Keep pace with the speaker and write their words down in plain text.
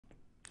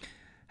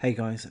Hey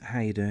guys,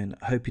 how you doing?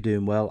 I hope you're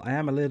doing well. I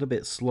am a little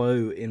bit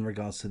slow in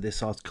regards to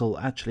this article.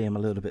 Actually, I'm a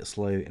little bit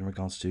slow in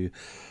regards to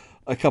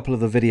a couple of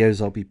the videos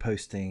I'll be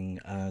posting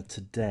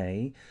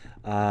today.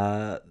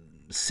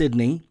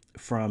 Sydnee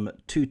from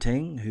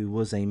Tooting, who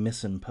was a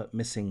missing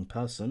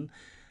person,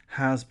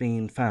 has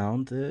been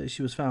found.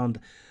 She was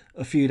found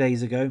a few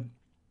days ago,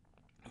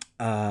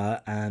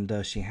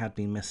 and she had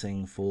been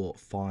missing for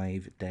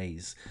 5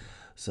 days.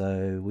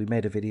 So we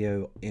made a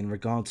video in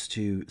regards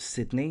to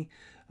Sydnee,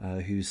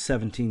 who's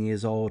 17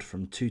 years old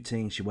from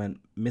Tooting. She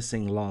went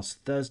missing last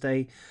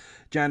Thursday,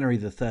 January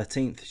the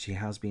 13th. She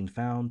has been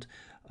found,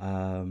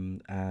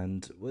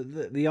 and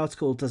the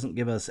article doesn't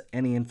give us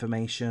any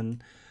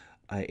information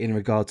in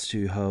regards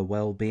to her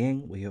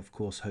well-being. We of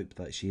course hope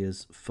that she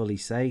is fully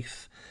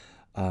safe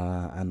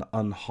and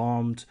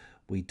unharmed.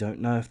 We don't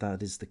know if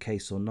that is the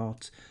case or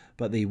not,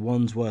 but the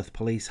Wandsworth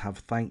police have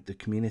thanked the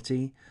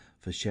community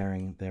for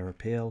sharing their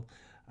appeal,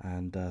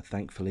 and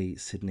thankfully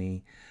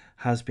Sydnee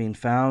has been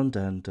found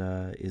and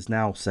is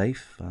now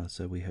safe,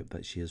 so we hope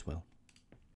that she is well.